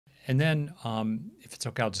And then, if it's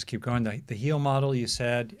okay, I'll just keep going. The H.E.A.L model, you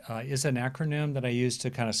said, is an acronym that I use to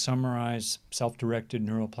kind of summarize self-directed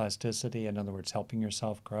neuroplasticity, in other words, helping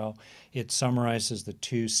yourself grow. It summarizes the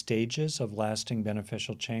 2 stages of lasting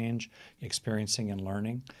beneficial change, experiencing and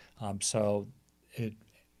learning. H.E.A.L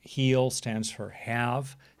stands for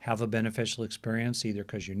have a beneficial experience, either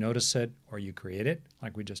because you notice it or you create it,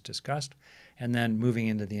 like we just discussed. And then moving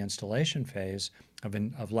into the installation phase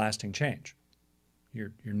of lasting change.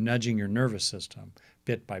 You're nudging your nervous system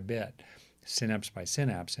bit by bit, synapse by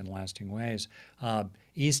synapse in lasting ways.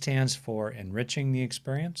 E stands for enriching the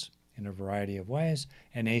experience in a variety of ways,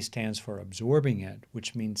 and A stands for absorbing it,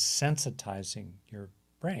 which means sensitizing your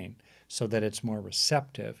brain so that it's more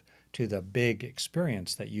receptive to the big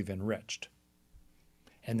experience that you've enriched.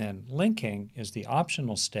 And then linking is the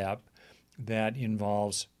optional step that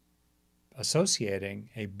involves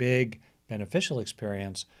associating a big beneficial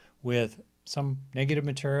experience with some negative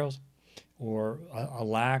materials or a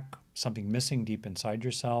lack, something missing deep inside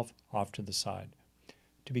yourself, off to the side.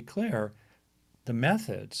 To be clear, the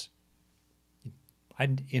methods, I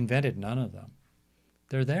invented none of them.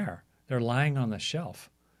 They're there. They're lying on the shelf,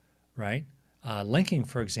 right? Linking,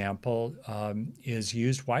 for example, is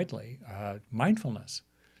used widely. Mindfulness,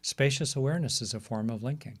 spacious awareness is a form of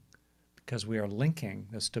linking because we are linking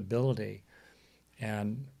the stability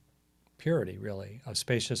and purity, really, of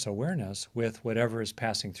spacious awareness with whatever is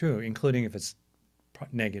passing through, including if it's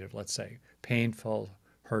negative, let's say, painful,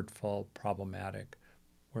 hurtful, problematic.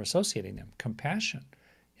 We're associating them. Compassion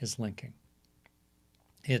is linking.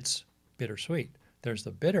 It's bittersweet. There's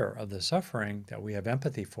the bitter of the suffering that we have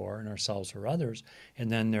empathy for in ourselves or others,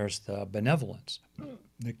 and then there's the benevolence,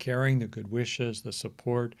 the caring, the good wishes, the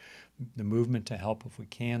support, the movement to help if we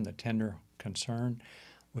can, the tender concern,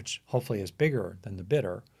 which hopefully is bigger than the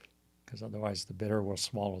bitter, because otherwise the bitter will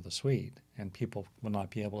swallow the sweet and people will not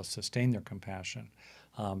be able to sustain their compassion.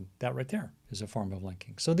 That right there is a form of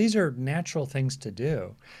linking. So these are natural things to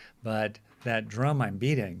do, but that drum I'm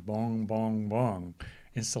beating, bong, bong, bong,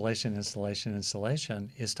 installation, installation,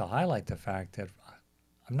 installation, is to highlight the fact that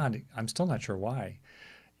I'm still not sure why,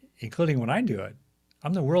 including when I do it.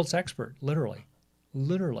 I'm the world's expert, literally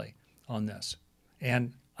on this.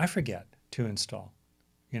 And I forget to install,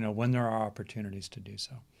 when there are opportunities to do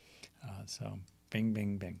so. So bing,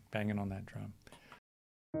 bing, bing, banging on that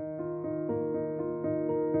drum.